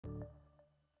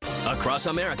Across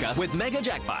America with Mega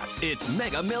Jackpots, it's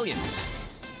Mega Millions.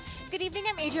 Good evening,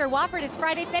 I'm Adria Wofford. It's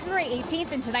Friday, February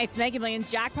 18th, and tonight's Mega Millions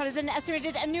jackpot is an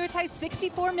estimated annuitized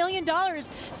 $64 million. To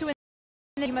win,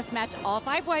 you must match all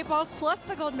 5 white balls plus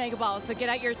the gold mega ball, so get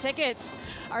out your tickets.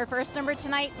 Our first number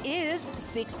tonight is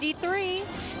 63.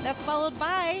 That's followed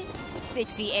by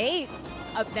 68.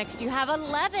 Up next, you have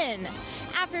 11.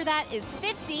 After that is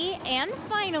 50, and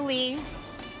finally,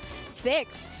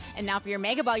 6. And now for your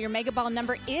Mega Ball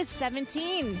number is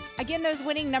 17. Again, those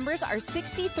winning numbers are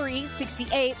 63,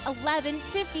 68, 11,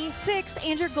 56,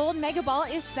 and your gold Mega Ball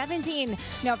is 17.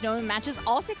 Now, if no one matches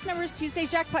all 6 numbers,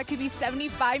 Tuesday's jackpot could be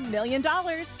 $75 million.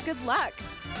 Good luck.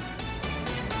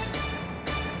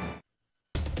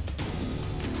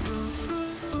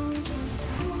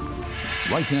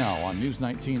 Right now on News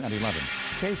 19 at 11.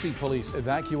 Casey police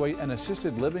evacuate an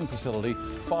assisted living facility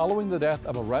following the death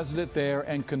of a resident there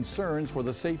and concerns for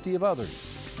the safety of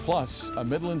others. Plus, a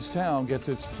Midlands town gets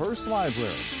its first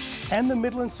library. And the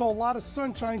Midlands saw a lot of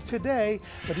sunshine today,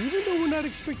 but even though we're not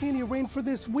expecting any rain for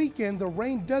this weekend, the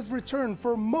rain does return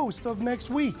for most of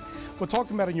next week. We'll talk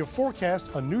about it in your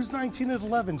forecast on News 19 at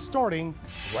 11 starting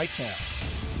right now.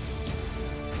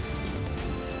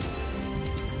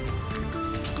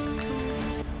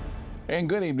 And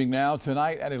good evening now.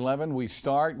 Tonight at 11, we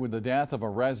start with the death of a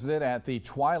resident at the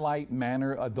Twilight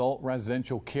Manor Adult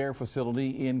Residential Care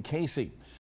Facility in Casey.